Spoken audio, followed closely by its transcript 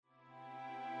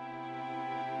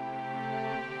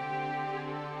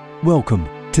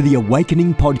Welcome to the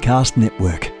Awakening Podcast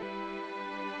Network.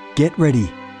 Get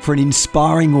ready for an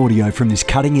inspiring audio from this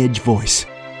cutting-edge voice.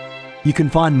 You can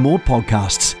find more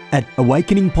podcasts at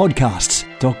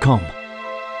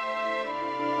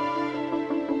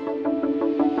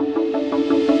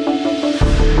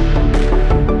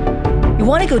awakeningpodcasts.com. You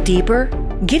want to go deeper?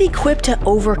 Get equipped to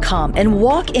overcome and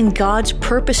walk in God's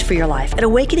purpose for your life at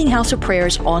Awakening House of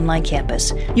Prayer's online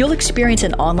campus. You'll experience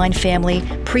an online family,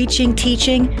 preaching,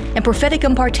 teaching, and prophetic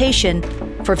impartation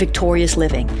for victorious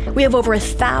living. We have over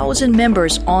 1,000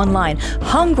 members online,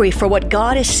 hungry for what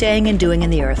God is saying and doing in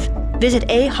the earth. Visit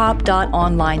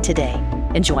ahop.online today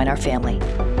and join our family.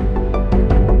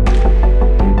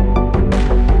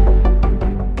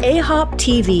 AHOP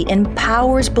TV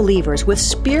empowers believers with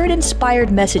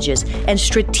Spirit-inspired messages and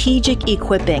strategic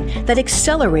equipping that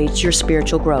accelerates your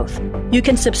spiritual growth. You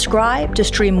can subscribe to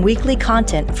stream weekly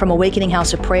content from Awakening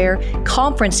House of Prayer,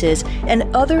 conferences, and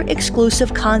other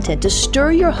exclusive content to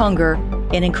stir your hunger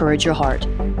and encourage your heart.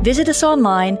 Visit us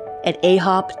online at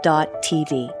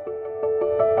ahop.tv.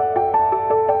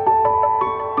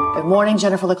 Good morning,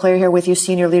 Jennifer LeClaire here with you,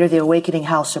 Senior Leader of the Awakening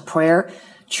House of Prayer.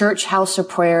 Church House of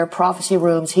Prayer, prophecy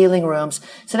rooms, healing rooms.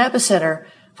 It's an epicenter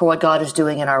for what God is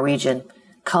doing in our region.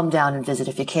 Come down and visit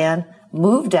if you can.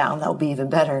 Move down, that would be even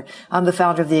better. I'm the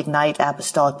founder of the Ignite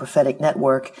Apostolic Prophetic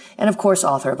Network and, of course,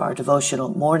 author of our devotional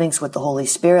Mornings with the Holy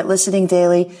Spirit, listening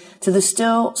daily to the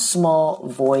still small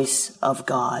voice of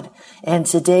God. And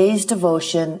today's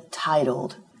devotion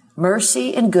titled,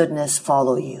 Mercy and Goodness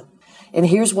Follow You. And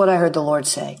here's what I heard the Lord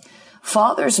say.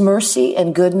 Father's mercy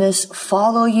and goodness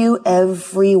follow you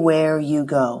everywhere you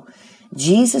go.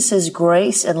 Jesus'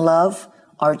 grace and love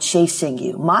are chasing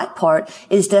you. My part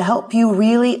is to help you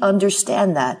really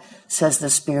understand that, says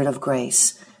the Spirit of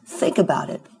grace. Think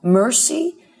about it.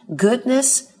 Mercy,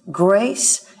 goodness,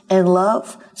 grace, and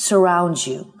love surround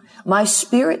you. My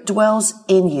Spirit dwells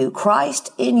in you.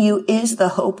 Christ in you is the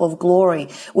hope of glory.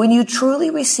 When you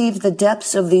truly receive the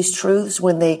depths of these truths,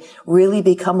 when they really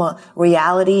become a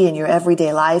reality in your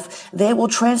everyday life, they will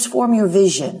transform your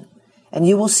vision, and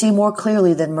you will see more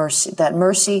clearly that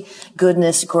mercy,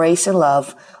 goodness, grace, and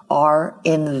love are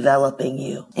enveloping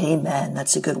you. Amen.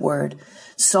 That's a good word.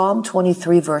 Psalm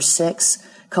 23, verse 6.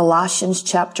 Colossians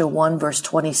chapter 1, verse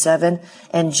 27,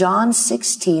 and John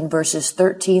 16, verses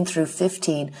 13 through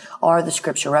 15 are the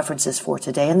scripture references for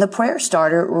today. And the prayer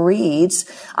starter reads,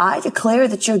 I declare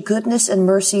that your goodness and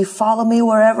mercy follow me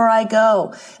wherever I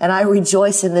go, and I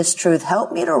rejoice in this truth.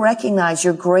 Help me to recognize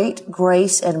your great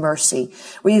grace and mercy.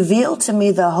 Reveal to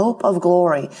me the hope of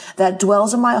glory that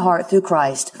dwells in my heart through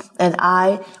Christ, and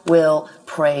I will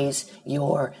praise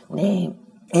your name.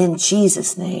 In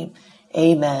Jesus' name,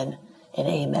 amen. And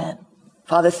amen.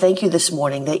 Father, thank you this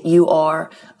morning that you are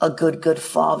a good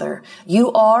Father.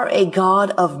 You are a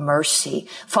God of mercy.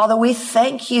 Father, we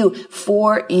thank you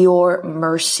for your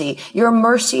mercy. Your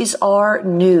mercies are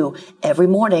new every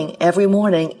morning,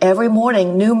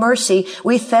 new mercy.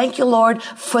 We thank you, Lord,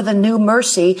 for the new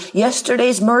mercy.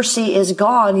 Yesterday's mercy is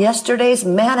gone. Yesterday's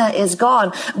manna is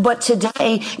gone. But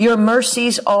today, your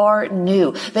mercies are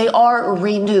new. They are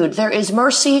renewed. There is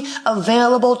mercy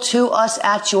available to us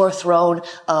at your throne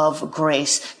of grace.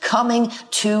 Coming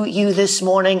to you this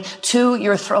morning, to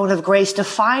your throne of grace, to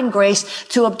find grace,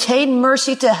 to obtain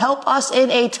mercy, to help us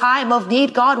in a time of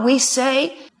need. God, we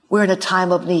say we're in a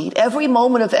time of need. Every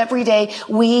moment of every day,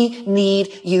 we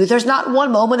need you. There's not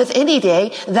one moment of any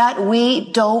day that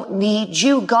we don't need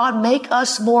you. God, make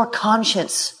us more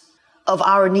conscious of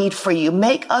our need for you.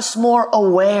 Make us more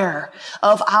aware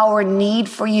of our need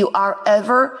for you, our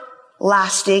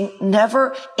everlasting,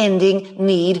 never-ending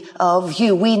need of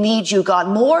you. We need you, God,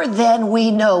 more than we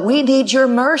know. We need your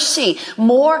mercy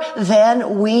more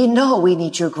than we know. We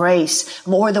need your grace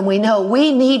more than we know.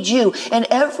 We need you and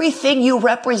everything you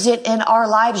represent in our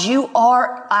lives. You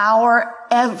are our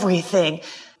everything.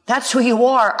 That's who you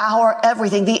are, our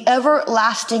everything, the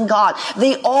everlasting God,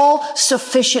 the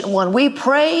all-sufficient one. We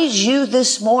praise you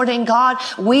this morning, God.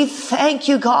 We thank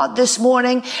you, God, this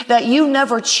morning that you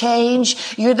never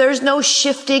change. There's no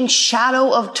shifting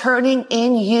shadow of turning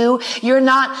in you. You're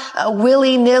not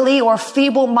willy-nilly or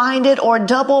feeble-minded or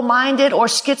double-minded or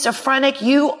schizophrenic.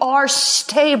 You are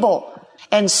stable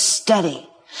and steady.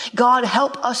 God,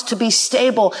 help us to be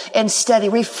stable and steady,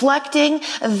 reflecting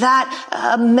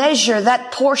that measure,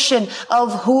 that portion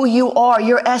of who you are,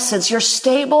 your essence. You're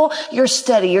stable, you're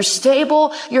steady. You're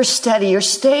stable, you're steady. You're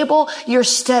stable, you're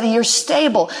steady. You're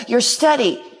stable, you're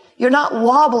steady. You're not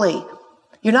wobbly.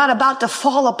 You're not about to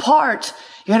fall apart.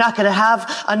 You're not going to have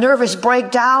a nervous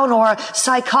breakdown or a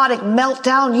psychotic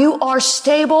meltdown. You are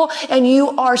stable and you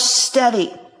are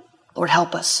steady. Lord,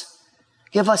 help us.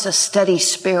 Give us a steady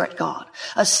spirit, God.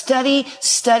 A steady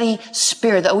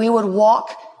spirit, that we would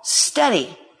walk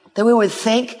steady, that we would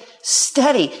think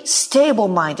steady,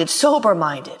 stable-minded,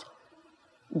 sober-minded,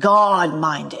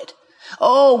 God-minded.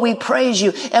 Oh, we praise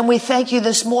you and we thank you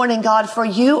this morning, God, for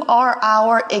you are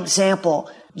our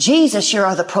example. Jesus, you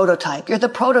are the prototype. You're the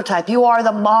prototype. You are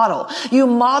the model. You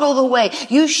model the way.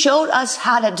 You showed us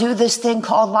how to do this thing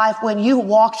called life when you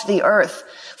walked the earth,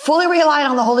 fully reliant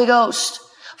on the Holy Ghost.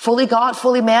 Fully God,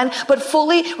 fully man, but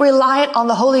fully reliant on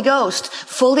the Holy Ghost.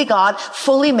 Fully God,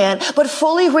 fully man, but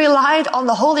fully reliant on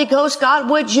the Holy Ghost. God,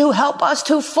 would you help us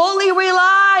to fully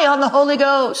rely on the Holy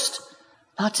Ghost?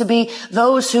 Not to be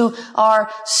those who are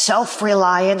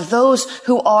self-reliant, those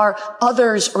who are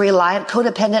others-reliant,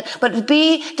 codependent, but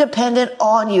be dependent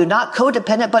on you. Not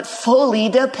codependent, but fully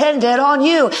dependent on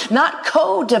you. Not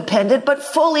codependent, but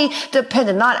fully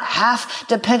dependent. Not half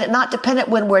dependent, not dependent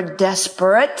when we're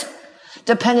desperate.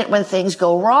 Dependent when things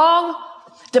go wrong,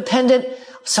 dependent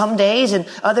some days and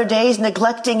other days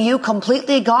neglecting you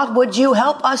completely. God, would you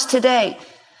help us today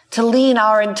to lean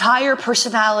our entire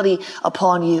personality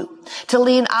upon you, to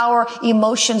lean our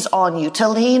emotions on you, to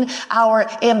lean our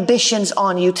ambitions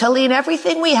on you, to lean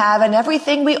everything we have and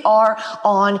everything we are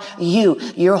on you.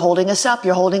 You're holding us up.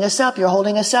 You're holding us up. You're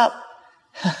holding us up.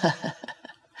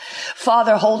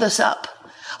 Father, hold us up.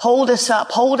 Hold us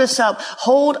up, hold us up,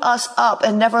 hold us up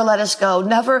and never let us go.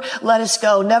 Never let us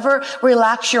go. Never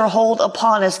relax your hold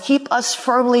upon us. Keep us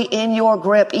firmly in your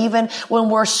grip, even when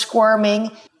we're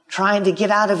squirming, trying to get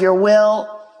out of your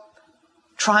will,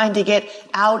 trying to get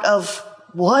out of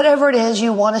whatever it is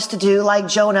you want us to do, like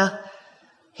Jonah.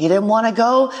 He didn't want to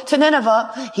go to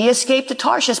Nineveh. He escaped to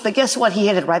Tarshish, but guess what? He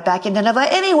headed right back in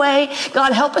Nineveh anyway.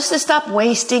 God, help us to stop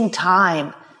wasting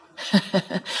time.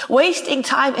 Wasting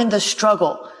time in the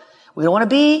struggle. We don't want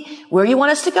to be where you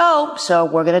want us to go, so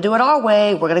we're going to do it our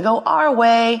way. We're going to go our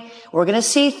way. We're going to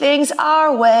see things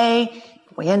our way.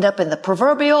 We end up in the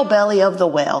proverbial belly of the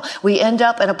whale. We end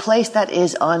up in a place that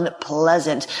is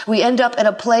unpleasant. We end up in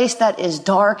a place that is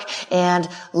dark and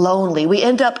lonely. We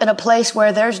end up in a place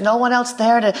where there's no one else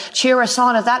there to cheer us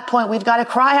on. At that point, we've got to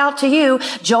cry out to you.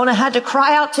 Jonah had to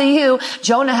cry out to you.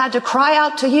 Jonah had to cry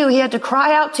out to you. He had to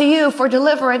cry out to you for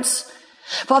deliverance.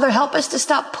 Father, help us to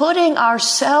stop putting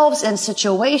ourselves in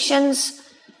situations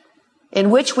in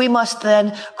which we must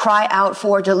then cry out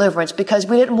for deliverance because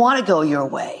we didn't want to go your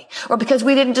way, or because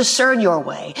we didn't discern your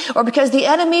way, or because the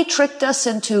enemy tricked us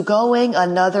into going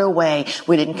another way.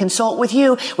 We didn't consult with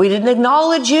you. We didn't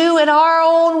acknowledge you in our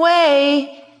own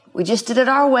way. We just did it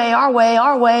our way, our way,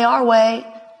 our way, our way.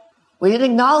 We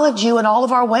didn't acknowledge you in all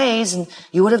of our ways, and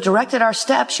you would have directed our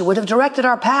steps. You would have directed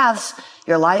our paths.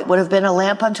 Your light would have been a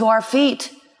lamp unto our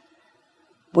feet.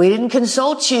 We didn't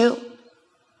consult you.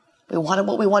 We wanted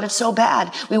what we wanted so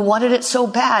bad. We wanted it so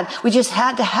bad. We just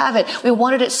had to have it. We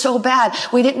wanted it so bad.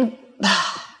 We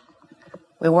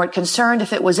weren't concerned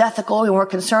if it was ethical. We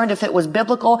weren't concerned if it was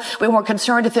biblical. We weren't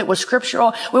concerned if it was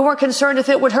scriptural. We weren't concerned if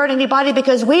it would hurt anybody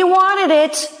because we wanted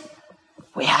it.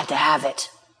 We had to have it.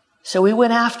 So we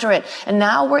went after it, and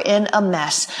now we're in a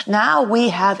mess. Now we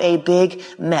have a big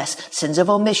mess. Sins of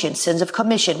omission, sins of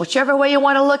commission, whichever way you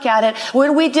want to look at it.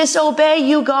 When we disobey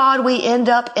you, God, we end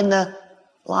up in the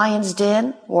lion's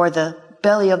den, or the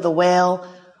belly of the whale,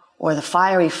 or the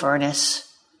fiery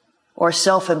furnace, or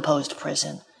self-imposed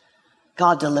prison.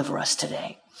 God, deliver us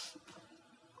today.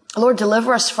 Lord,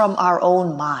 deliver us from our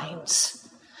own minds.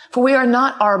 For we are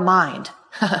not our mind.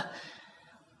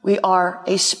 We are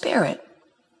a spirit.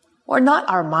 Or not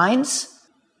our minds.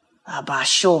 And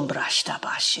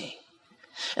the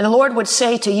Lord would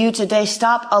say to you today,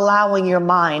 stop allowing your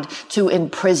mind to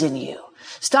imprison you.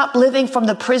 Stop living from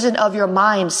the prison of your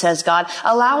mind, says God,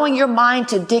 allowing your mind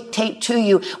to dictate to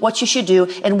you what you should do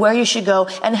and where you should go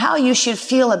and how you should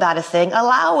feel about a thing,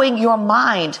 allowing your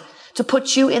mind to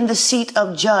put you in the seat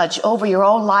of judge over your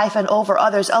own life and over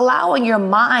others, allowing your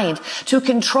mind to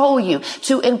control you,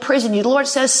 to imprison you. The Lord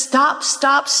says, stop,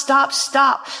 stop, stop,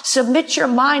 stop. Submit your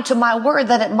mind to my word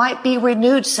that it might be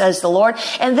renewed, says the Lord.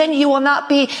 And then you will not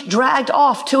be dragged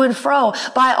off to and fro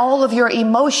by all of your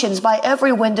emotions, by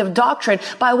every wind of doctrine,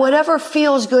 by whatever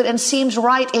feels good and seems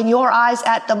right in your eyes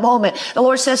at the moment. The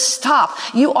Lord says, stop.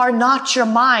 You are not your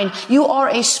mind. You are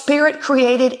a spirit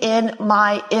created in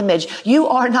my image. You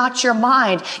are not your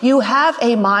mind. You have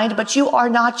a mind, but you are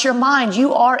not your mind.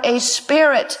 You are a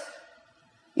spirit.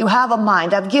 You have a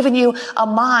mind. I've given you a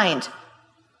mind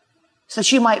so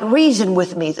that you might reason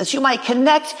with me, that you might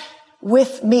connect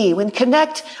with me, and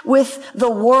connect with the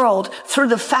world through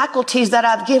the faculties that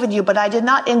I've given you. But I did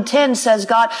not intend, says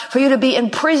God, for you to be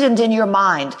imprisoned in your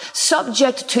mind,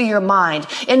 subject to your mind,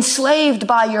 enslaved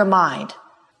by your mind.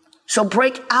 So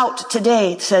break out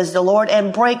today, says the Lord,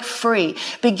 and break free.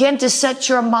 Begin to set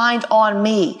your mind on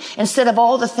me instead of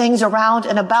all the things around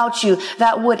and about you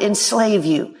that would enslave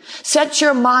you. Set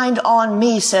your mind on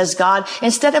me, says God,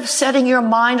 instead of setting your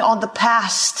mind on the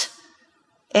past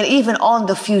and even on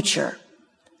the future.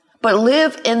 But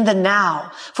live in the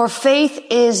now, for faith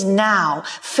is now.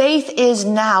 Faith is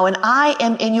now, and I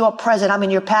am in your present. I'm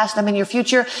in your past, I'm in your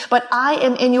future, but I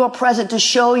am in your present to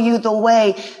show you the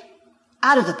way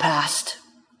out of the past,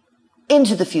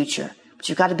 into the future. But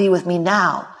you've got to be with me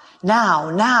now.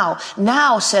 Now,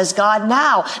 says God.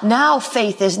 Now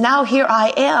faith is. Now here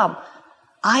I am.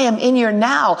 I am in your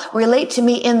now. Relate to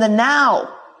me in the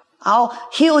now. I'll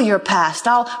heal your past.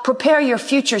 I'll prepare your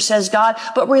future, says God.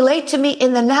 But relate to me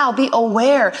in the now. Be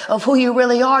aware of who you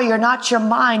really are. You're not your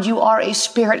mind. You are a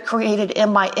spirit created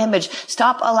in my image.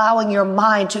 Stop allowing your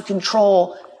mind to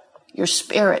control your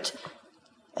spirit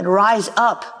and rise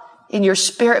up in your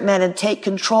spirit, man, and take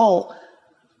control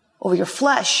over your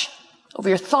flesh, over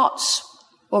your thoughts,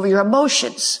 over your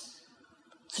emotions,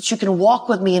 so that you can walk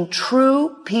with me in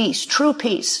true peace,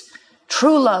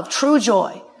 true love, true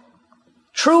joy,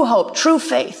 true hope, true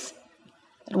faith,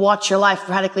 and watch your life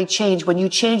radically change when you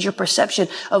change your perception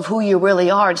of who you really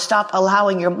are and stop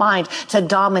allowing your mind to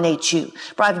dominate you.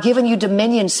 For I've given you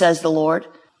dominion, says the Lord,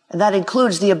 and that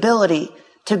includes the ability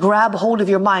to grab hold of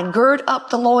your mind. Gird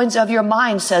up the loins of your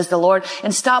mind, says the Lord,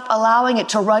 and stop allowing it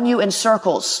to run you in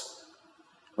circles.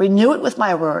 Renew it with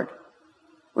my word.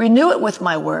 Renew it with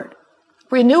my word.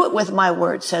 Renew it with my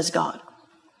word, says God.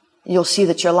 And you'll see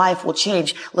that your life will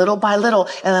change little by little,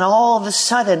 and then all of a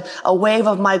sudden, a wave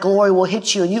of my glory will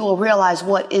hit you, and you will realize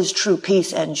what is true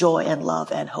peace and joy and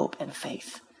love and hope and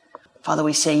faith. Father,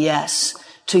 we say yes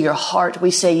to your heart.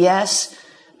 We say yes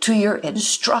to your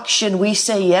instruction. We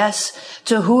say yes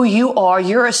to who you are.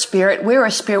 You're a spirit. We're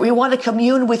a spirit. We want to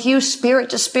commune with you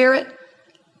spirit to spirit,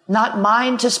 not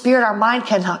mind to spirit. Our mind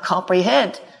cannot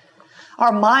comprehend.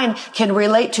 Our mind can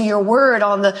relate to your word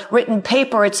on the written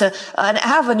paper. It's an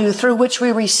avenue through which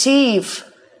we receive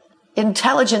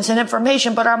intelligence and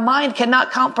information, but our mind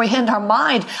cannot comprehend our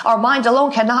mind. Our mind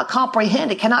alone cannot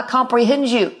comprehend. It cannot comprehend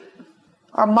you.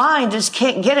 Our mind just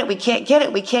can't get it. We can't get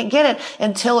it. We can't get it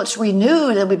until it's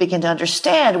renewed and we begin to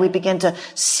understand. We begin to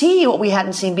see what we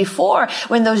hadn't seen before.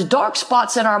 When those dark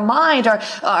spots in our mind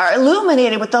are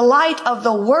illuminated with the light of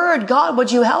the word, God, would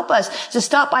you help us to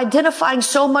stop identifying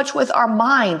so much with our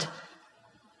mind,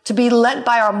 to be led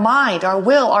by our mind, our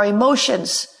will, our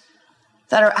emotions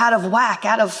that are out of whack,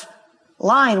 out of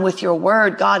line with your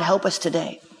word. God, help us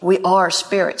today. We are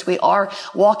spirits. We are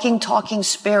walking, talking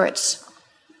spirits.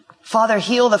 Father,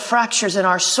 heal the fractures in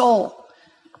our soul,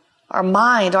 our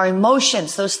mind, our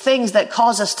emotions, those things that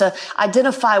cause us to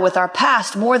identify with our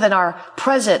past more than our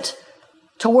present,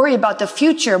 to worry about the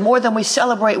future more than we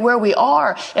celebrate where we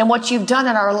are and what you've done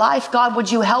in our life. God,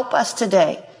 would you help us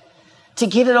today to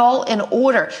get it all in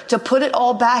order, to put it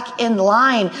all back in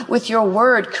line with your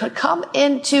word, come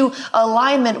into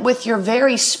alignment with your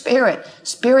very spirit.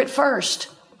 Spirit first.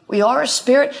 We are a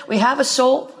spirit. We have a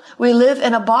soul. We live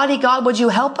in a body. God, would you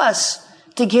help us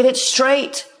to get it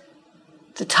straight,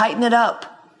 to tighten it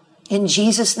up? In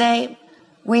Jesus' name,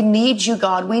 we need you,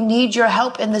 God. We need your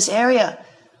help in this area.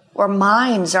 Our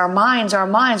minds, where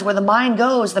the mind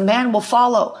goes, the man will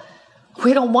follow.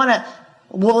 We don't want to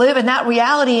live in that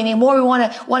reality anymore. We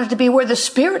want it to be where the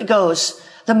Spirit goes,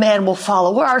 the man will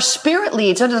follow. Where our spirit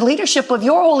leads, under the leadership of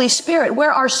your Holy Spirit,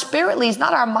 where our spirit leads,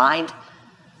 not our mind.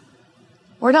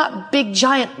 We're not big,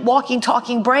 giant, walking,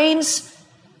 talking brains.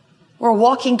 We're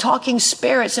walking, talking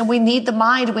spirits, and we need the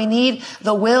mind. We need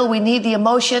the will. We need the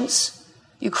emotions.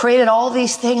 You created all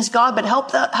these things, God, but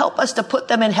help us to put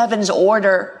them in heaven's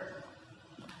order.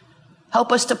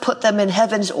 Help us to put them in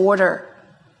heaven's order.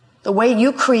 The way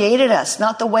you created us,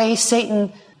 not the way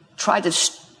Satan tried to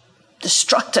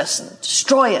destruct us and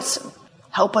destroy us.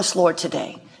 Help us, Lord,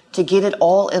 today to get it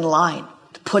all in line,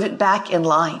 to put it back in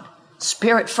line.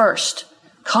 Spirit first.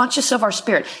 Conscious of our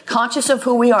spirit, conscious of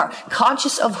who we are,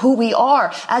 conscious of who we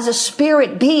are as a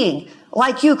spirit being,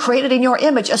 like you, created in your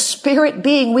image, a spirit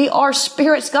being. We are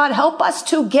spirits. God, help us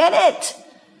to get it.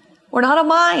 We're not a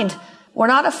mind. We're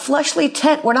not a fleshly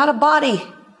tent. We're not a body.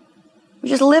 We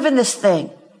just live in this thing.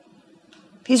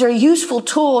 These are useful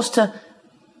tools to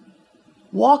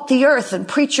walk the earth and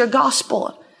preach your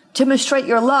gospel, demonstrate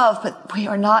your love, but we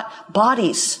are not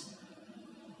bodies.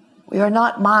 We are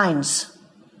not minds.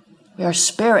 We are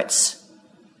spirits.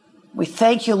 We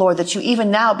thank you, Lord, that you even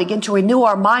now begin to renew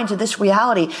our mind to this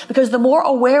reality, because the more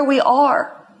aware we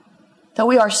are that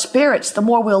we are spirits, the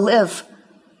more we'll live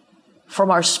from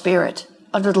our spirit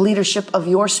under the leadership of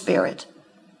your Spirit.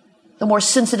 the more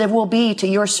sensitive we'll be to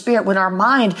your spirit when our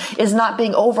mind is not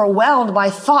being overwhelmed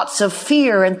by thoughts of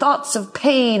fear and thoughts of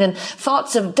pain and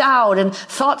thoughts of doubt and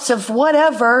thoughts of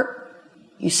whatever.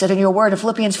 You said in your word in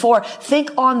Philippians 4,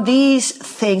 think on these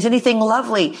things, anything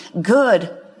lovely, good,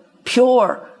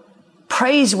 pure,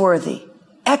 praiseworthy,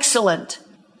 excellent.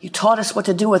 You taught us what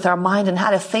to do with our mind and how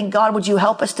to think. God, would you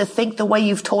help us to think the way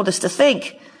you've told us to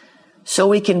think so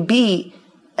we can be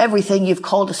everything you've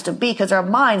called us to be? Because our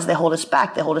minds, they hold us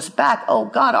back. They hold us back. Oh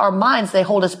God, our minds, they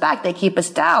hold us back. They keep us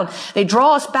down. They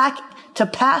draw us back to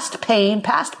past pain,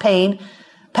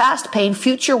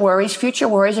 future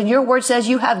worries. And your word says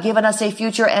you have given us a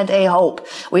future and a hope.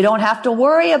 We don't have to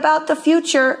worry about the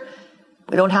future.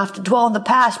 We don't have to dwell on the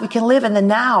past. We can live in the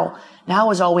now.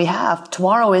 Now is all we have.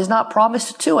 Tomorrow is not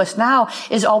promised to us. Now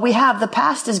is all we have. The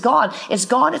past is gone. It's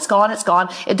gone. It's gone. It's gone.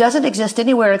 It doesn't exist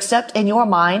anywhere except in your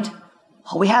mind.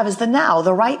 All we have is the now,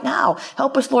 the right now.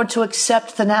 Help us, Lord, to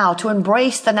accept the now, to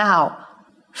embrace the now.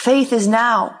 Faith is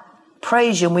now.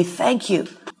 Praise you, and we thank you.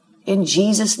 In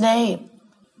Jesus' name.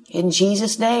 In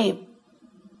Jesus' name.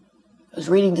 I was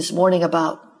reading this morning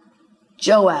about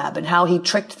Joab and how he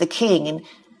tricked the king and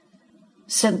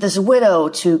sent this widow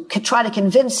to try to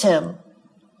convince him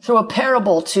through a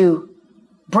parable to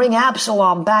bring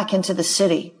Absalom back into the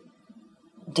city.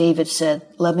 David said,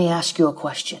 let me ask you a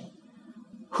question.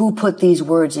 Who put these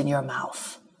words in your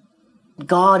mouth?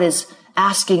 God is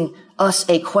asking us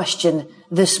a question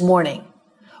this morning.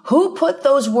 Who put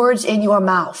those words in your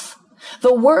mouth?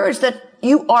 The words that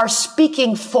you are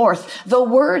speaking forth, the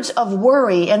words of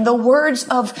worry and the words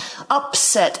of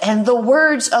upset and the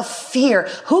words of fear.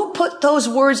 Who put those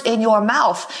words in your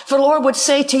mouth? For the Lord would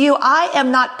say to you, I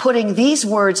am not putting these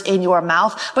words in your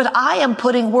mouth, but I am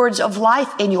putting words of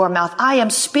life in your mouth. I am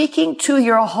speaking to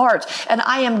your heart and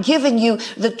I am giving you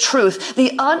the truth,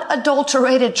 the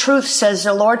unadulterated truth, says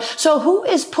the Lord. So who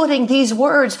is putting these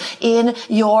words in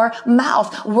your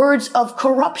mouth? Words of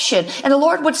corruption. And the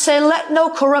Lord would say, let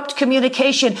no corrupt communication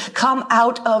come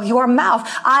out of your mouth.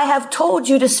 I have told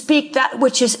you to speak that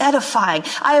which is edifying.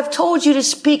 I have told you to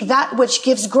speak that which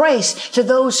gives grace to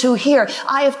those who hear.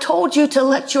 I have told you to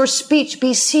let your speech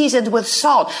be seasoned with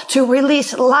salt, to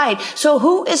release light. So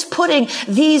who is putting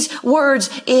these words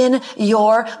in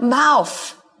your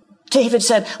mouth? David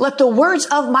said, let the words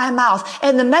of my mouth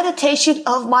and the meditation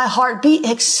of my heart be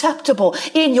acceptable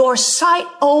in your sight,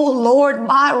 O Lord,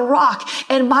 my rock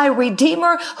and my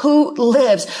redeemer who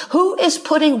lives. Who is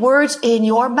putting words in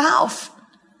your mouth?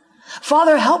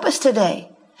 Father, help us today.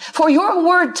 For your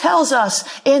word tells us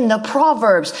in the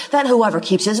Proverbs that whoever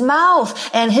keeps his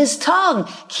mouth and his tongue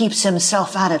keeps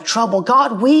himself out of trouble.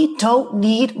 God, we don't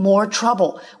need more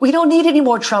trouble. We don't need any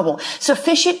more trouble.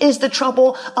 Sufficient is the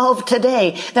trouble of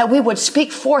today that we would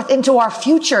speak forth into our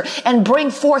future and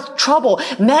bring forth trouble,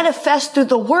 manifest through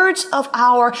the words of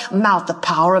our mouth, the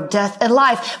power of death and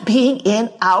life being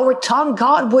in our tongue.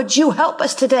 God, would you help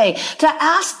us today to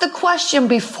ask the question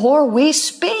before we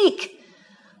speak?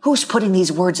 Who's putting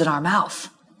these words in our mouth?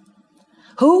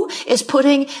 Who is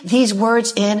putting these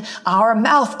words in our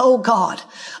mouth? Oh God.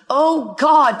 Oh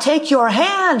God, take your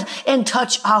hand and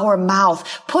touch our mouth.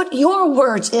 Put your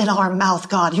words in our mouth,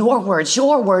 God. Your words,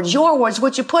 your words, your words.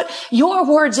 Would you put your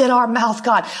words in our mouth,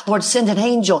 God? Lord, send an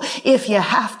angel if you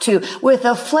have to with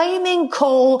a flaming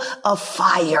coal of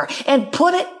fire and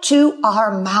put it to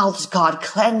our mouths, God.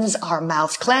 Cleanse our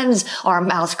mouths, cleanse our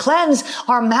mouths, cleanse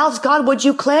our mouths. God, would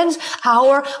you cleanse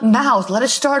our mouth? Let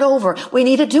us start over. We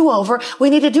need a do-over. We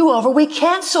need a do-over. We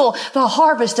cancel the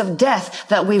harvest of death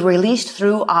that we released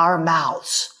through our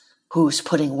mouths. Who's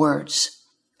putting words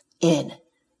in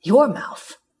your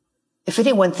mouth? If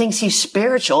anyone thinks he's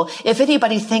spiritual, if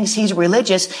anybody thinks he's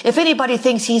religious, if anybody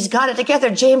thinks he's got it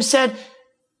together, James said,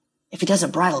 if he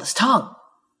doesn't bridle his tongue,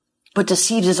 but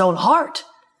deceives his own heart,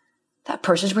 that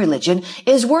person's religion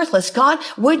is worthless. God,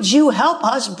 would you help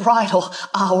us bridle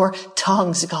our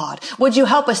tongues, God? Would you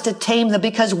help us to tame them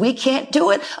because we can't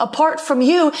do it apart from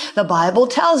you? The Bible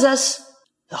tells us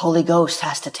the Holy Ghost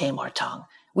has to tame our tongue.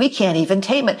 We can't even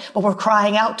tame it, but we're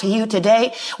crying out to you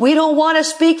today. We don't want to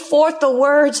speak forth the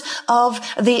words of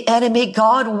the enemy.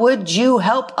 God, would you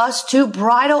help us to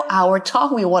bridle our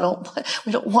tongue? We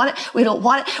don't want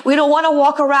to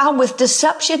walk around with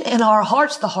deception in our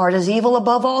hearts. The heart is evil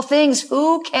above all things.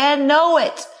 Who can know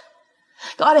it?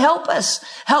 God, help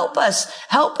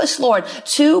us, Lord,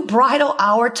 to bridle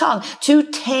our tongue, to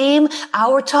tame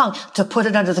our tongue, to put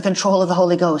it under the control of the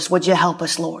Holy Ghost. Would you help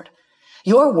us, Lord?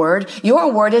 Your word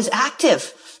is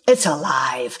active. It's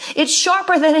alive. It's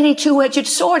sharper than any two-edged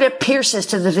sword. It pierces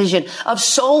to the vision of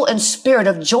soul and spirit,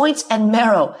 of joints and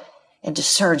marrow, and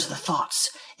discerns the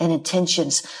thoughts and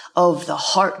intentions of the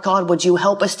heart. God, would you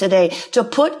help us today to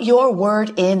put your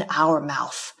word in our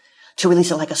mouth, to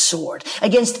release it like a sword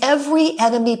against every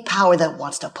enemy power that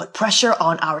wants to put pressure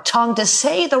on our tongue to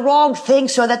say the wrong thing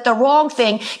so that the wrong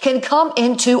thing can come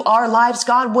into our lives.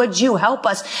 God, would you help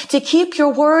us to keep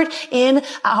your word in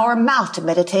our mouth, to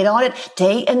meditate on it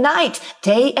day and night,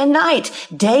 day and night,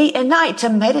 day and night, to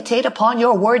meditate upon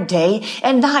your word day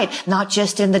and night, not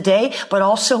just in the day, but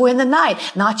also in the night,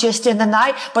 not just in the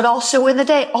night, but also in the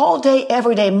day, all day,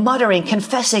 every day, muttering,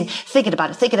 confessing, thinking about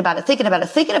it, thinking about it, thinking about it,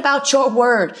 thinking about your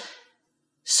word,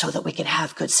 so that we can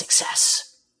have good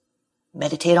success.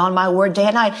 Meditate on my word day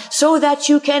and night so that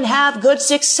you can have good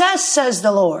success, says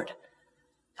the Lord.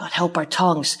 God, help our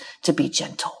tongues to be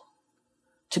gentle,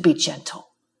 to be gentle,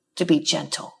 to be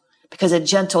gentle. Because a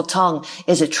gentle tongue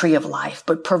is a tree of life,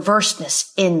 but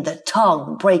perverseness in the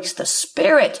tongue breaks the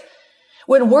spirit.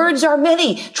 When words are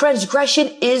many, transgression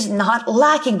is not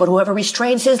lacking, but whoever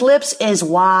restrains his lips is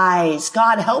wise.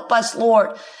 God, help us,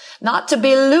 Lord, not to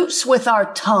be loose with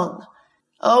our tongue.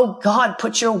 Oh God,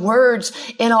 put your words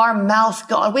in our mouth,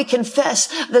 God. We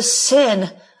confess the sin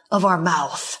of our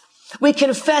mouth. We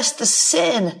confess the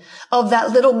sin of that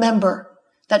little member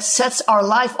that sets our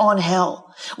life on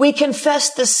hell. We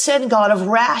confess the sin, God, of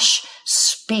rash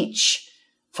speech.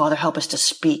 Father, help us to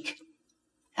speak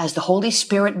as the Holy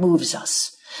Spirit moves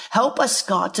us. Help us,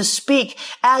 God, to speak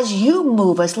as you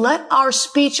move us. Let our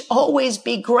speech always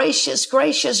be gracious,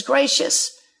 gracious,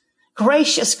 gracious,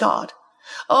 gracious, God.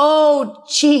 Oh,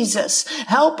 Jesus,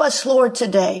 help us, Lord,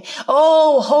 today.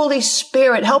 Oh, Holy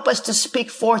Spirit, help us to speak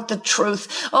forth the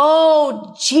truth.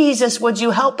 Oh, Jesus, would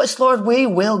you help us, Lord? We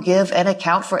will give an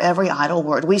account for every idle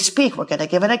word we speak. We're going to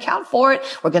give an account for it.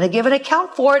 We're going to give an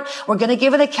account for it. We're going to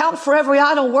give an account for every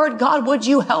idle word. God, would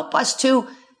you help us to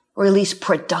release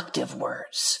productive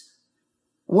words?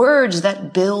 Words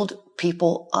that build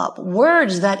people up,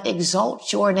 words that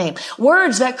exalt your name,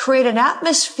 words that create an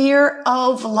atmosphere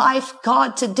of life.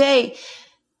 God, today,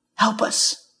 help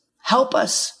us, help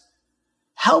us,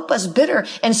 help us. Bitter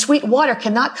and sweet water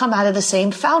cannot come out of the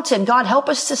same fountain. God, help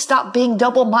us to stop being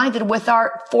double-minded with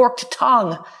our forked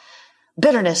tongue.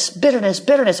 Bitterness, bitterness,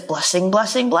 bitterness, blessing,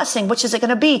 blessing, blessing. Which is it going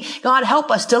to be? God,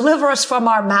 help us. Deliver us from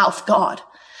our mouth, God.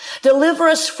 Deliver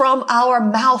us from our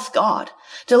mouth, God.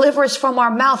 Deliver us from our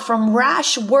mouth, from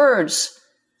rash words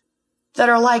that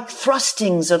are like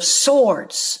thrustings of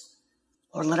swords.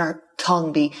 Lord, let our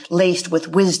tongue be laced with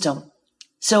wisdom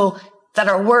so that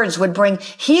our words would bring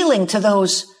healing to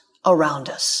those around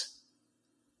us.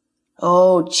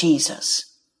 Oh,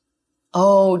 Jesus.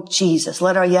 Oh, Jesus.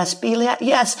 Let our yes be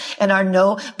yes and our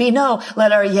no be no.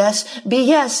 Let our yes be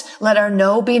yes. Let our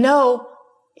no be no.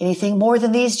 Anything more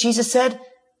than these, Jesus said,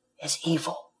 is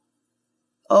evil.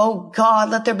 Oh God,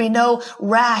 let there be no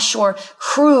rash or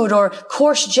crude or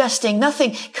coarse jesting,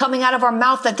 nothing coming out of our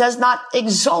mouth that does not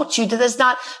exalt you, that does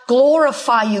not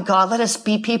glorify you, God. Let us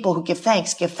be people who give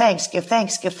thanks, give thanks, give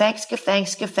thanks, give thanks, give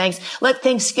thanks, give thanks. Let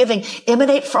thanksgiving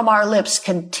emanate from our lips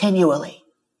continually.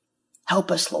 Help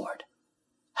us, Lord.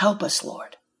 Help us,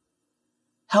 Lord.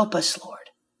 Help us, Lord.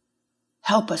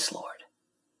 Help us, Lord.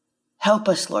 Help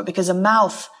us, Lord, because a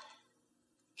mouth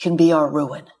can be our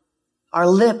ruin. Our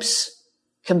lips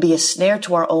can be a snare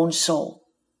to our own soul.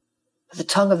 But the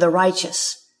tongue of the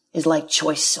righteous is like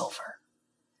choice silver.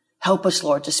 Help us,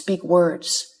 Lord, to speak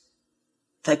words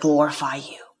that glorify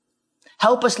you.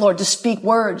 Help us, Lord, to speak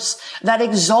words that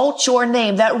exalt your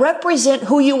name, that represent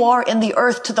who you are in the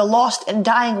earth to the lost and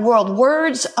dying world.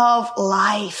 Words of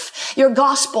life. Your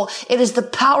gospel, it is the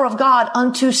power of God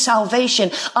unto salvation,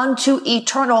 unto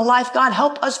eternal life. God,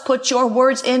 help us put your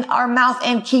words in our mouth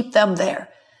and keep them there.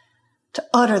 To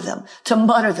utter them, to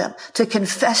mutter them, to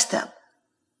confess them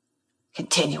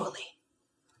continually.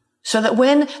 So that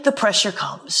when the pressure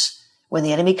comes, when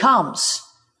the enemy comes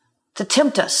to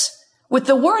tempt us with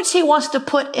the words he wants to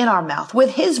put in our mouth,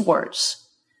 with his words,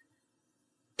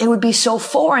 it would be so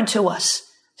foreign to us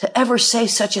to ever say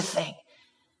such a thing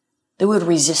that we would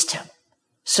resist him.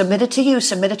 Submit it to you,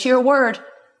 submit it to your word,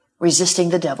 resisting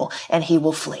the devil, and he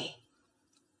will flee.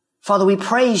 Father, we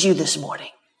praise you this morning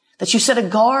that you set a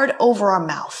guard over our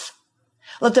mouth.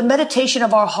 Let the meditation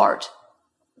of our heart,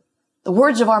 the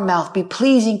words of our mouth be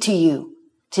pleasing to you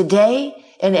today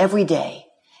and every day.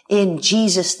 In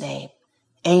Jesus' name,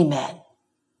 amen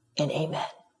and amen.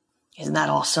 Isn't that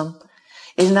awesome?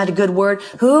 Isn't that a good word?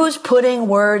 Who's putting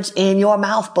words in your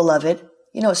mouth, beloved?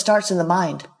 You know, it starts in the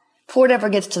mind. Before it ever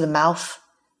gets to the mouth,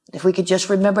 if we could just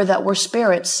remember that we're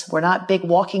spirits, we're not big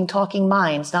walking, talking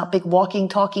minds, not big walking,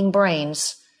 talking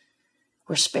brains.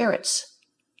 We're spirits.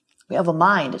 We have a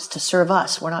mind. It's to serve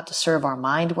us. We're not to serve our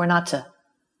mind. We're not to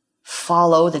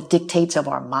follow the dictates of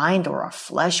our mind or our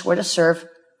flesh. We're to serve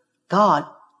God.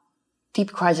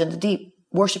 Deep cries into deep.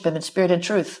 Worship him in spirit and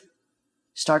truth.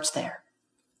 Starts there.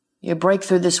 Your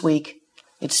breakthrough this week,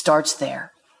 it starts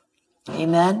there.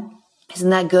 Amen. Isn't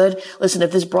that good? Listen,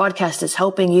 if this broadcast is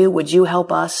helping you, would you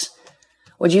help us?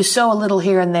 Would you sow a little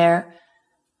here and there?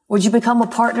 Would you become a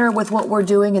partner with what we're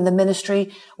doing in the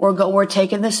ministry? We're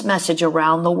taking this message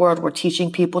around the world. We're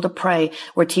teaching people to pray.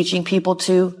 We're teaching people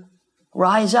to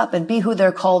rise up and be who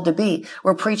they're called to be.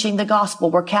 We're preaching the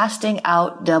gospel. We're casting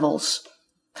out devils.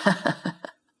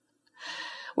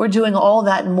 We're doing all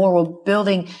that and more. We're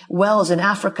building wells in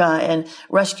Africa and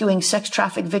rescuing sex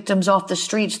traffic victims off the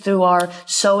streets through our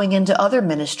sowing into other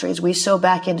ministries. We sow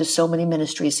back into so many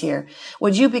ministries here.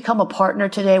 Would you become a partner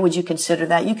today? Would you consider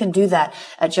that? You can do that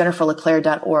at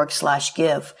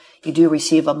jenniferleclaire.org/give. You do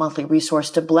receive a monthly resource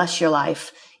to bless your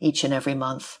life each and every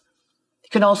month. You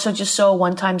can also just sow a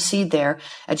one-time seed there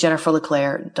at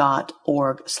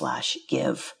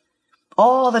jenniferleclaire.org/give.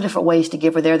 All the different ways to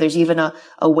give are there. There's even a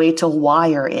way to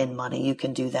wire in money. You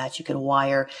can do that. You can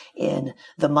wire in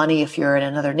the money if you're in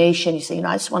another nation. You say,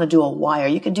 I just want to do a wire.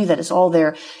 You can do that. It's all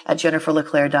there at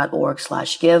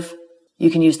jenniferleclaire.org/give.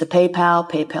 You can use the PayPal,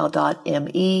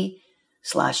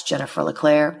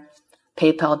 paypal.me/JenniferLeClaire,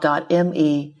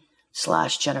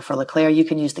 paypal.me/JenniferLeClaire. You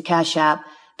can use the Cash App,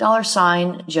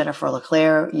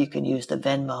 $JenniferLeClaire. You can use the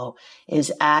Venmo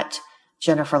is at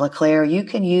Jennifer LeClaire. You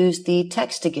can use the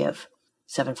text to give.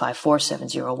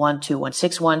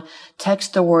 754-701-2161.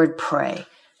 Text the word pray.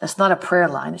 That's not a prayer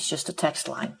line. It's just a text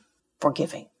line for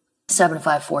giving.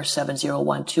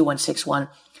 754-701-2161.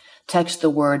 Text the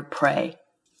word pray.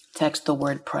 Text the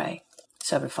word pray.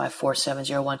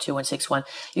 754-701-2161.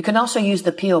 You can also use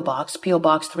the P.O. Box, P.O.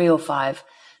 Box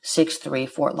 30563,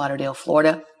 Fort Lauderdale,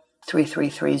 Florida,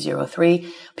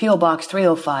 33303. P.O. Box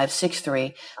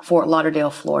 30563, Fort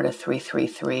Lauderdale, Florida,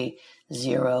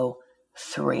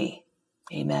 33303.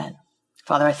 Amen.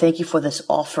 Father, I thank you for this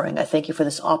offering. I thank you for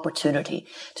this opportunity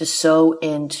to sow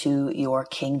into your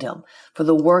kingdom, for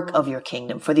the work of your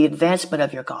kingdom, for the advancement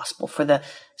of your gospel, for the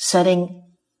setting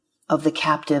of the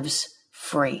captives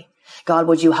free. God,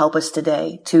 would you help us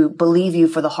today to believe you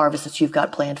for the harvest that you've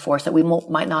got planned for us, that we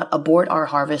might not abort our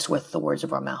harvest with the words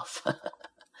of our mouth.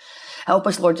 Help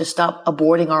us, Lord, to stop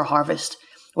aborting our harvest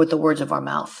with the words of our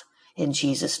mouth. In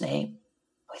Jesus' name,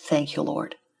 we thank you,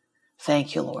 Lord.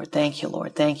 Thank you, Lord. Thank you,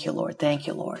 Lord. Thank you, Lord. Thank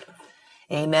you, Lord.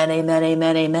 Amen, amen,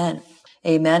 amen, amen.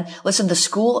 Amen. Listen, the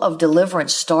School of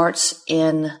Deliverance starts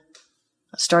a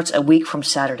week from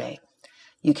Saturday.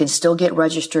 You can still get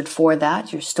registered for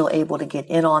that. You're still able to get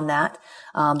in on that.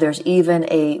 There's even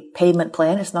a payment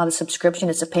plan. It's not a subscription.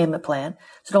 It's a payment plan.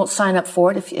 So don't sign up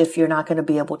for it if you're not going to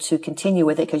be able to continue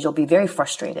with it, because you'll be very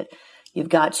frustrated. You've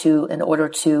got to, in order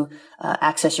to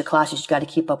access your classes, you've got to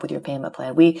keep up with your payment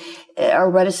plan. We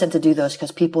are reticent to do those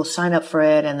because people sign up for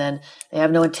it and then they have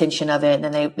no intention of it, and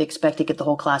then they expect to get the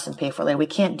whole class and pay for it later. We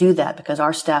can't do that because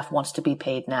our staff wants to be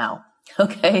paid now.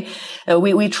 Okay.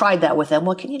 We tried that with them.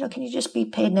 Well, can you just be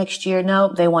paid next year?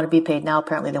 No, they want to be paid now.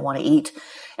 Apparently they want to eat.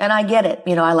 And I get it.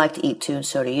 I like to eat too, and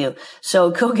so do you.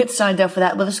 So go get signed up for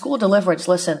that. But the School of Deliverance,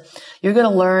 listen, you're going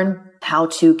to learn how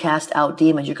to cast out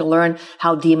demons. You're going to learn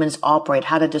how demons operate,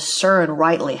 how to discern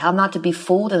rightly, how not to be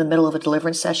fooled in the middle of a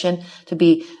deliverance session, to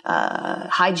be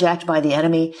hijacked by the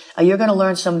enemy. You're going to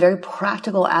learn some very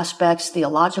practical aspects,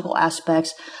 theological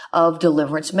aspects of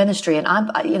deliverance ministry. And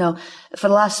for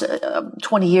the last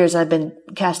 20 years, I've been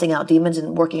casting out demons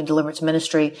and working in deliverance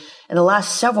ministry. In the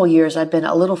last several years, I've been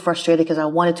a little frustrated because I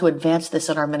wanted to advance this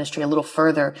in our ministry a little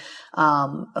further,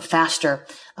 faster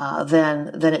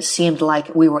than it seemed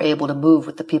like we were able to move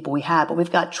with the people we had. But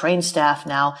we've got trained staff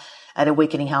now at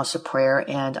Awakening House of Prayer,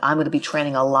 and I'm going to be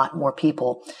training a lot more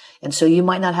people. And so you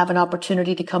might not have an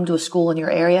opportunity to come to a school in your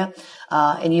area,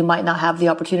 and you might not have the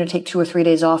opportunity to take 2 or 3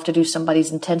 days off to do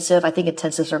somebody's intensive. I think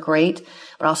intensives are great,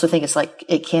 but I also think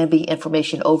it can be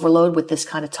information overload with this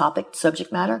kind of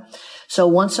subject matter. So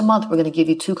once a month, we're going to give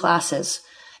you 2 classes,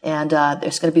 and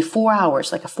there's going to be 4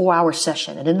 hours, like a 4-hour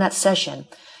session. And in that session,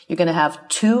 you're going to have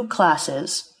 2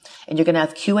 classes, and you're going to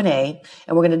have Q&A,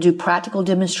 and we're going to do practical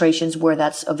demonstrations where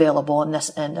that's available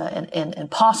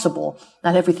and possible.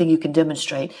 Not everything you can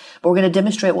demonstrate, but we're going to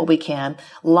demonstrate what we can.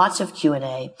 Lots of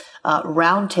Q&A,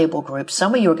 round table groups.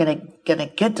 Some of you are going to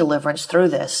get deliverance through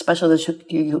this, especially those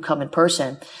who come in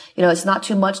person. It's not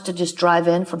too much to just drive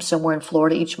in from somewhere in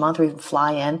Florida each month, or even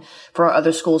fly in. For our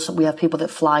other schools, we have people that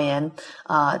fly in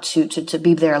to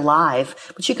be there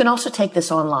live. But you can also take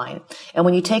this online. And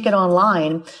when you take it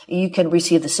online, you can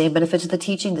receive the same same benefits of the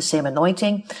teaching, the same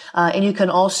anointing. And you can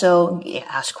also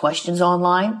ask questions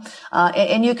online.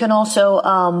 And you can also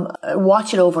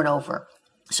watch it over and over.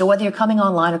 So whether you're coming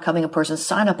online or coming in person,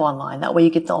 sign up online. That way you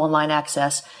get the online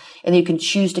access. And you can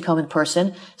choose to come in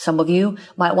person. Some of you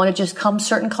might want to just come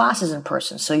certain classes in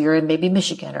person. So you're in maybe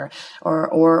Michigan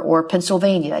or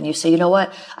Pennsylvania, and you say, you know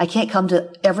what? I can't come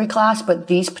to every class, but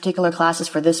these particular classes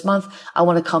for this month, I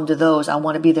want to come to those. I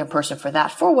want to be there in person for that,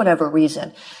 for whatever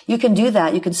reason. You can do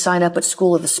that. You can sign up at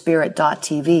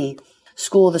schoolofthespirit.tv,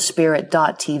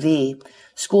 schoolofthespirit.tv.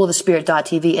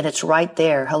 schoolofthespirit.tv, and it's right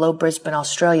there. Hello, Brisbane,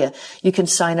 Australia. You can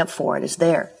sign up for it. It's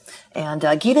there. And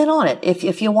get in on it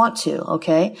if you want to,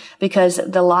 okay? Because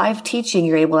the live teaching,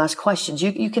 you're able to ask questions.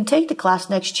 You can take the class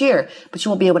next year, but you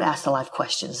won't be able to ask the live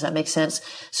questions. Does that make sense?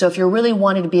 So if you're really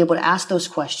wanting to be able to ask those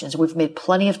questions, we've made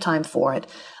plenty of time for it.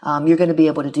 You're going to be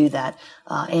able to do that.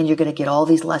 And you're going to get all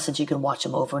these lessons. You can watch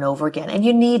them over and over again. And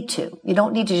you need to. You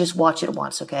don't need to just watch it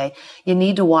once, okay? You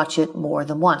need to watch it more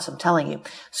than once. I'm telling you.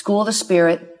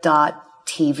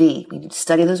 schoolofthespirit.tv. You need to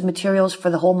study those materials for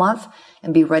the whole month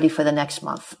and be ready for the next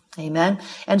month. Amen.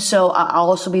 And so I'll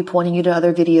also be pointing you to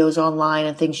other videos online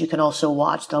and things you can also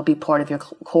watch. They'll be part of your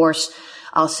course.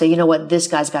 I'll say, you know what, this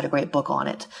guy's got a great book on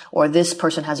it, or this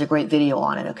person has a great video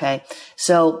on it. Okay.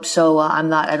 So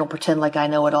I don't pretend like I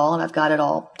know it all, and I've got it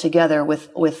all together with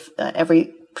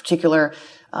every particular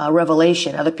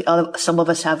revelation. Some of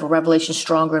us have a revelation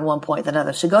stronger in one point than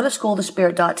others. So go to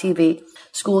schoolofthespirit.tv,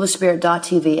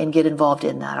 schoolofthespirit.tv, and get involved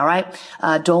in that. All right.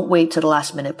 Don't wait to the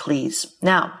last minute, please.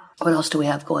 Now, what else do we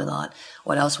have going on?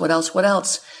 What else?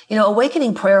 You know,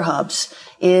 Awakening Prayer Hubs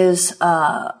is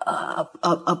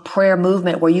a prayer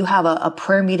movement where you have a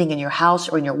prayer meeting in your house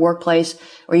or in your workplace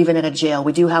or even in a jail.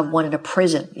 We do have one in a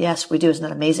prison. Yes, we do. Isn't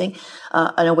that amazing?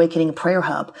 An Awakening Prayer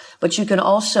Hub. But you can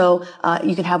also,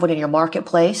 you can have one in your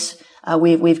marketplace.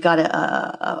 We've got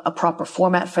a proper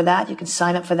format for that. You can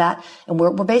sign up for that. And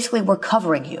we're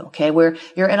covering you. Okay.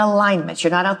 You're in alignment. You're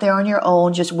not out there on your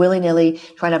own, just willy-nilly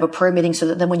trying to have a prayer meeting so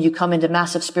that then when you come into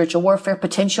massive spiritual warfare,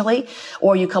 potentially,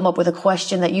 or you come up with a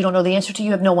question that you don't know the answer to, you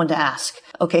have no one to ask.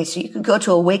 Okay. So you can go to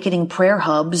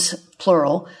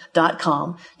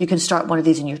awakeningprayerhubs.com. You can start one of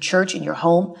these in your church, in your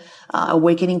home.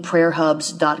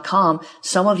 awakeningprayerhubs.com.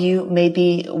 Some of you may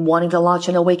be wanting to launch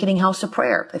an Awakening House of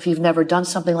Prayer. If you've never done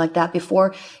something like that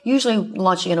before, usually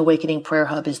launching an Awakening Prayer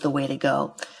Hub is the way to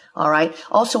go. All right.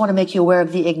 Also want to make you aware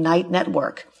of the Ignite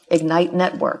Network. Ignite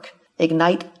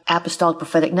Apostolic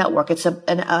Prophetic Network. It's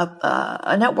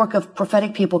a network of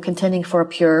prophetic people contending for a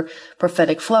pure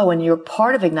prophetic flow. When you're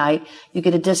part of Ignite, you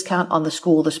get a discount on the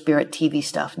School of the Spirit TV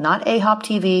stuff. Not AHOP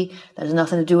TV. That has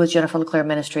nothing to do with Jennifer LeClaire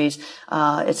Ministries.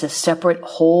 It's a separate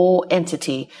whole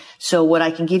entity. So what I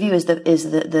can give you is the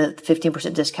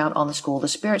 15% discount on the School of the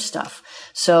Spirit stuff.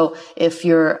 So if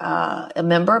you're a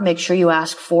member, make sure you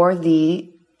ask for the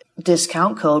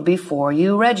discount code before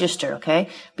you register, okay?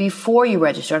 Before you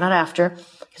register, not after,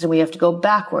 because then we have to go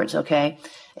backwards, okay?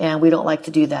 And we don't like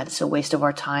to do that. It's a waste of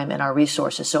our time and our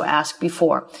resources. So ask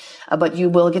before. But you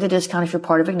will get a discount if you're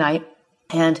part of Ignite,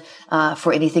 and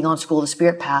for anything on School of the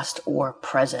Spirit, past or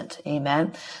present.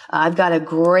 Amen. I've got a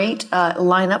great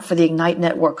lineup for the Ignite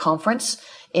Network Conference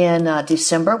in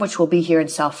December, which will be here in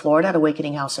South Florida at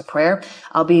Awakening House of Prayer.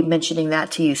 I'll be mentioning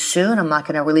that to you soon. I'm not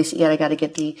going to release it yet. I got to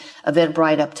get the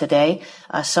Eventbrite up today.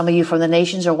 Some of you from the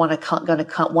nations are want to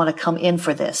come in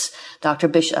for this. Dr.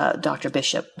 Bishop,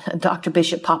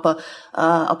 Papa,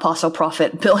 Apostle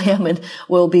Prophet Bill Hammond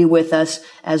will be with us,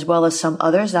 as well as some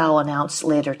others that I'll announce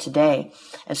later today.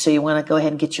 And so you want to go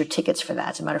ahead and get your tickets for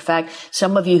that. As a matter of fact,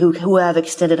 some of you who have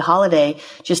extended holiday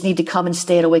just need to come and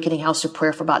stay at Awakening House of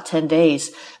Prayer for about 10 days,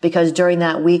 because during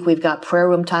that week we've got prayer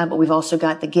room time, but we've also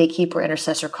got the Gatekeeper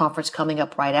Intercessor Conference coming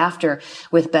up right after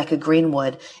with Becca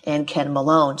Greenwood and Ken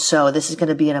Malone. So this is going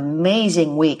to be an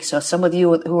amazing week. So some of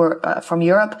you who are from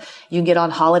Europe, you can get on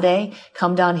holiday,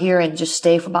 come down here and just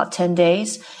stay for about 10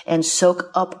 days and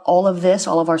soak up all of this,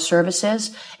 all of our services,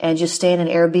 and just stay in an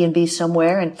Airbnb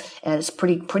somewhere. And it's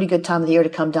pretty good time of the year to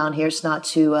come down here. It's not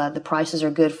too, the prices are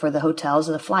good for the hotels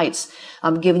and the flights.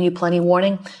 I'm giving you plenty of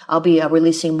warning. I'll be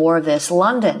releasing more of this.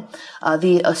 London,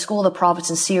 the School of the Prophets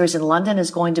and Seers in London is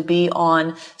going to be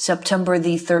on September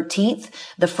the 13th.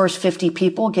 The first 50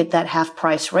 people get that half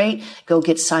price rate. Go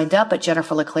get signed up at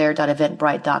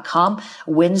jenniferleclaire.eventbrite.com.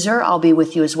 Windsor, I'll be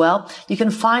with you as well. You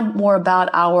can find more about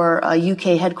our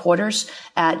UK headquarters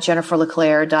at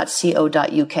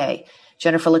jenniferleclaire.co.uk.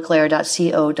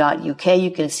 jenniferleclaire.co.uk.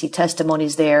 You can see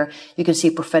testimonies there. You can see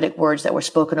prophetic words that were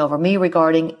spoken over me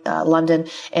regarding London,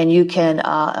 and you can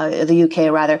the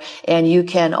UK rather, and you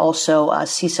can also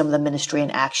see some of the ministry in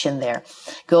action there.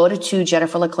 Go to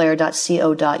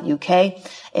jenniferleclaire.co.uk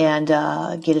and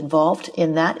get involved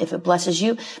in that if it blesses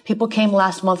you. People came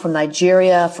last month from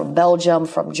Nigeria, from Belgium,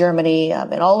 from Germany,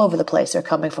 and all over the place. They're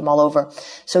coming from all over.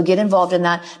 So get involved in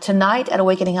that. Tonight at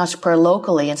Awakening House of Prayer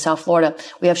locally in South Florida,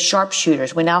 we have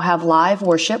sharpshooters. We now have live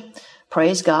worship.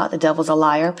 Praise God. The devil's a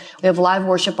liar. We have live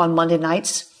worship on Monday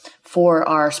nights for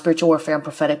our spiritual warfare and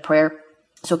prophetic prayer.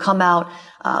 So come out,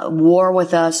 war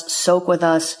with us, soak with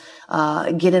us,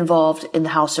 get involved in the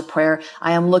house of prayer.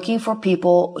 I am looking for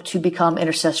people to become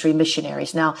intercessory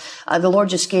missionaries. Now, the Lord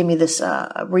just gave me this,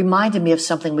 reminded me of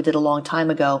something we did a long time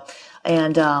ago.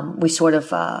 And, we sort of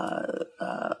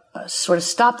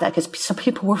stopped that because some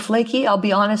people were flaky. I'll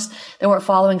be honest. They weren't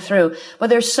following through. But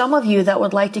there's some of you that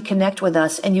would like to connect with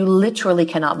us, and you literally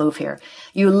cannot move here.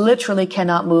 You literally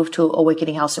cannot move to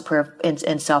Awakening House of Prayer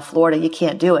in South Florida. You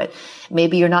can't do it.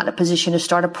 Maybe you're not in a position to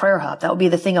start a prayer hub. That would be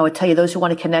the thing I would tell you. Those who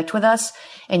want to connect with us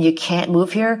and you can't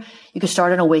move here, you can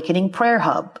start an Awakening Prayer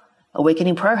Hub.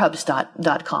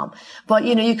 AwakeningPrayerHubs.com. But,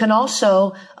 you can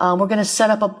also, we're going to set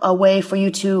up a way for you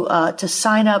to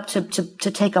sign up to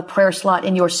take a prayer slot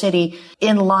in your city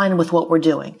in line with what we're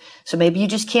doing. So maybe you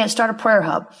just can't start a prayer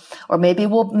hub, or maybe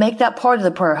we'll make that part of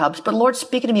the prayer hubs. But Lord's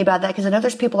speaking to me about that because I know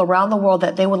there's people around the world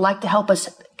that they would like to help us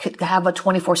have a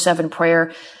 24/7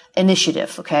 prayer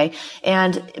initiative. Okay.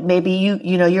 And maybe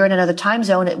you're in another time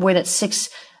zone when it's 6.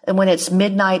 And when it's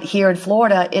midnight here in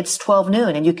Florida, it's 12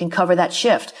 noon and you can cover that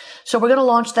shift. So we're going to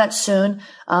launch that soon.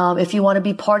 If you want to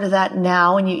be part of that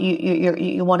now and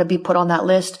you want to be put on that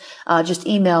list, just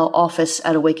email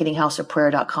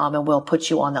office@awakeninghouseofprayer.com and we'll put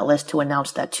you on that list to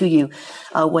announce that to you,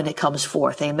 when it comes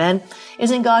forth. Amen.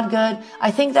 Isn't God good?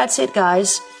 I think that's it,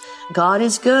 guys. God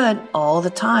is good all the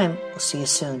time. We'll see you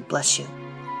soon. Bless you.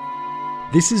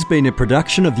 This has been a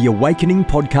production of the Awakening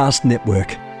Podcast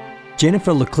Network.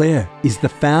 Jennifer LeClaire is the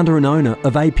founder and owner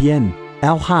of APN.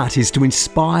 Our heart is to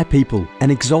inspire people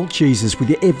and exalt Jesus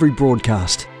with every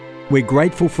broadcast. We're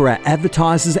grateful for our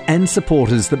advertisers and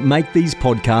supporters that make these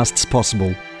podcasts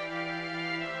possible.